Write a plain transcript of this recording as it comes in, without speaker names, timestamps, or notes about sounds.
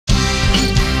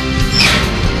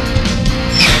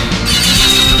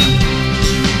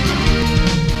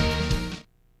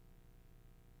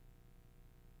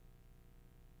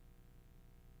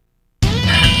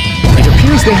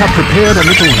have prepared a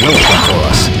little welcome for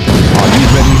us. Are you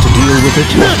ready to deal with it?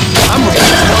 I'm ready.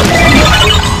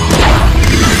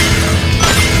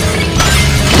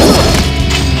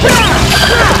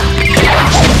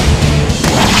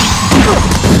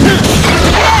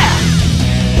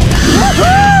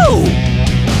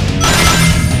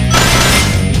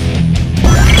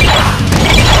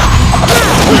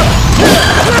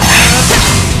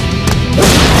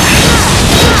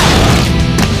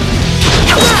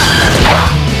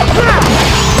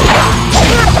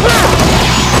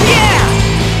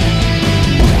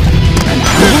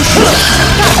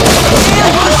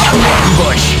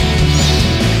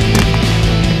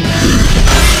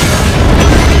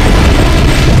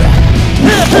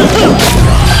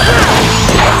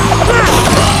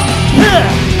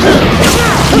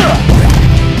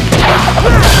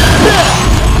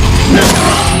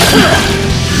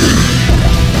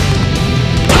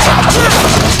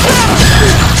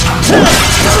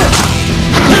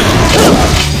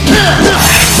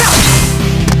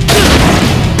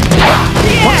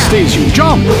 What stays you?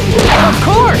 Jump! Of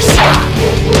course!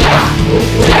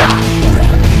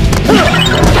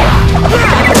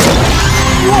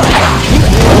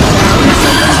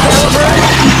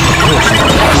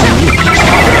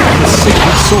 The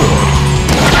sacred sword.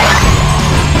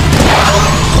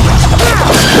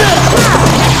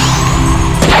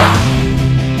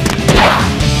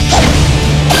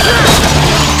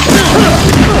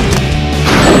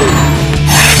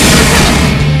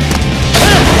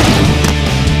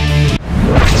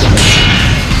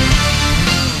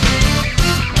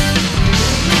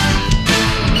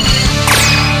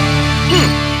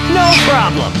 No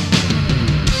problem.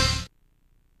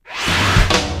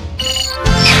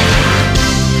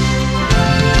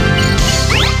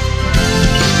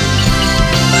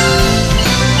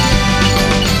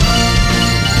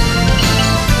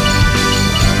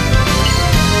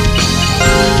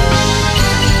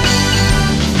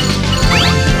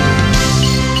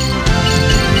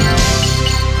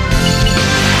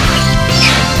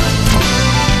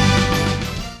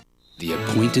 The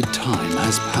appointed time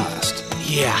has passed.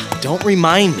 Yeah, don't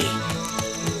remind me.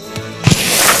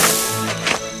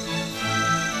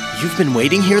 You've been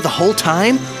waiting here the whole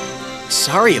time?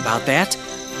 Sorry about that.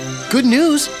 Good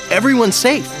news, everyone's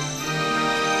safe.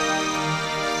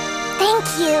 Thank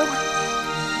you.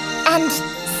 And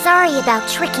sorry about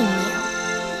tricking you.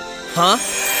 Huh?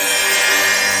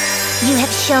 You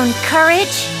have shown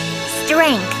courage,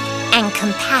 strength, and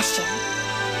compassion.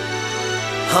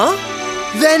 Huh?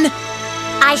 Then...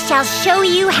 I shall show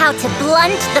you how to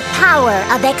blunt the power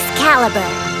of Excalibur.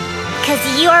 'Cause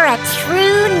you're a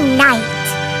true knight.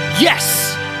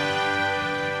 Yes!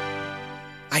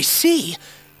 I see.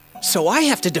 So I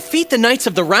have to defeat the Knights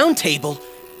of the Round Table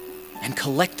and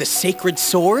collect the sacred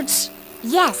swords?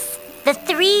 Yes, the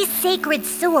 3 sacred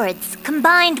swords,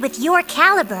 combined with your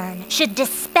Caliburn, should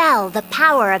dispel the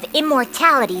power of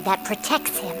immortality that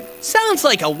protects him. Sounds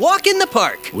like a walk in the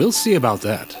park. We'll see about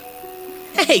that.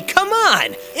 Hey, come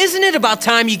on! Isn't it about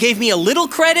time you gave me a little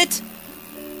credit?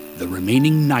 The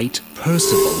remaining knight,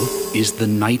 Percival, is the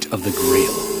Knight of the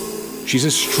Grail. She's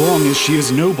as strong as she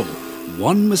is noble.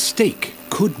 One mistake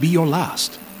could be your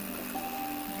last.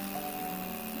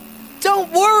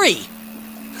 Don't worry!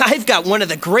 I've got one of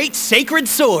the great sacred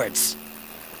swords.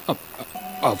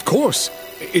 Of course.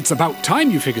 It's about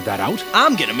time you figured that out.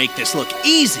 I'm gonna make this look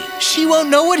easy. She won't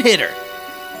know what hit her.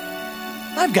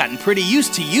 I've gotten pretty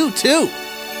used to you, too.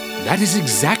 That is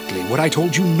exactly what I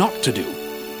told you not to do.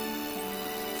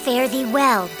 Fare thee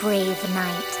well, brave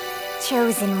knight,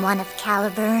 chosen one of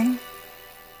Caliburn.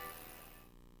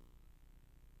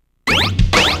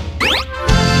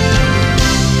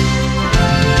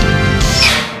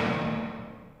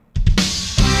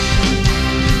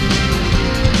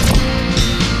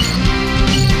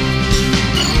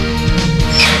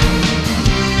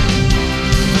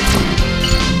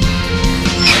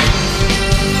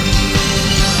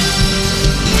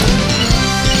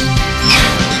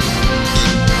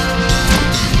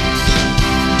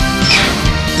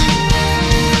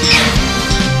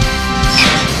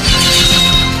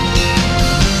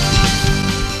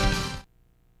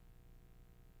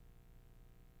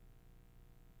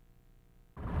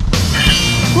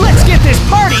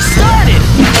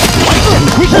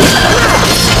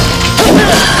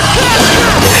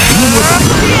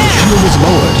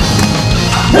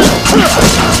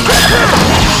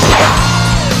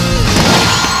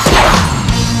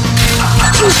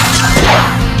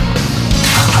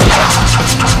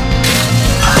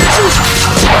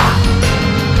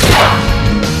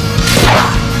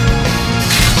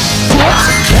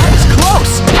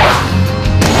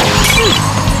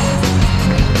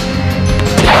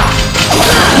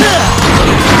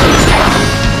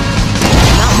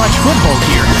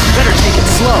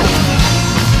 slow.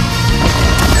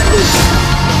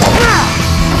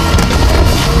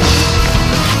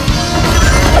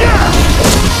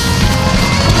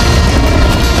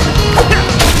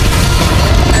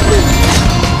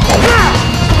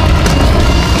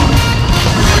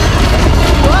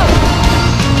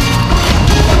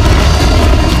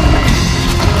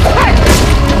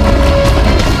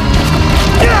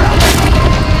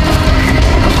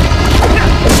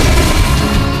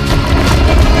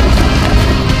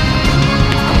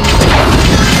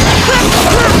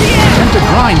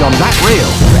 Grind on that rail.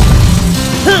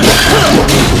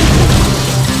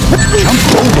 Jump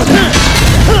over that.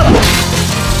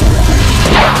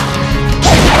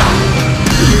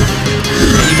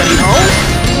 Anybody home?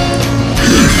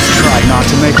 Try not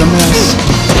to make a mess.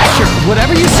 Sure,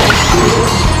 whatever you say.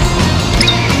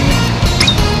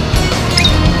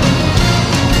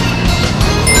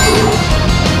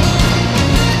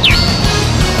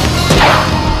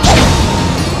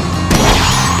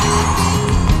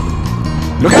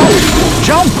 Look out!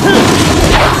 Jump!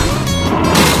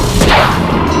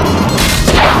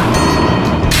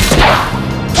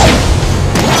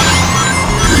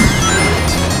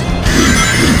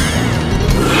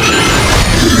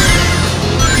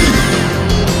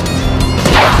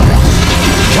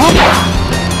 Jump!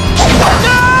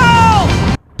 No!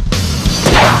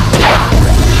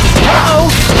 Uh-oh!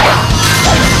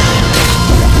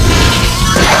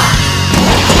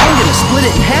 I'm gonna split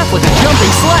it in half with a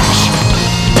jumping slash.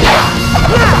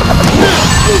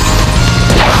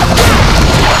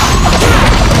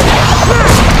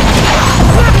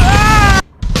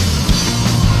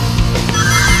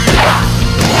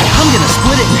 I'm gonna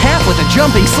split it in half with a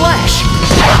jumping slash.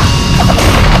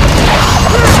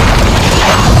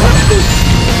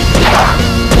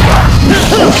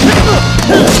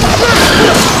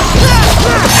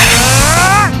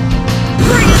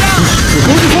 Bring it out! You're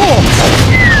going to fall!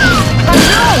 I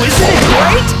know, isn't it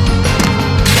great?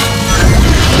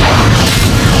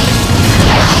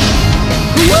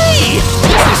 Whee!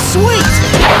 This is sweet!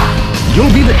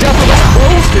 You'll be the death of us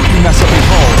both if you mess up your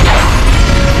hole.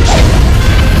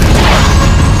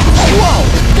 Whoa!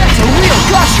 That's a real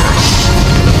gusher!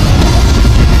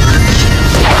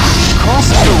 Cross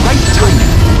at the right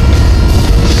timing.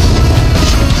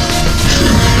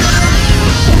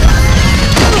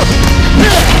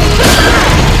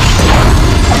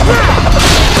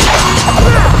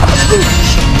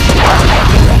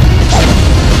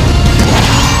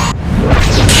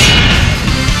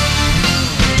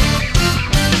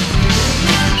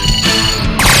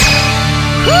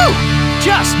 Whew!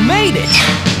 Just made it!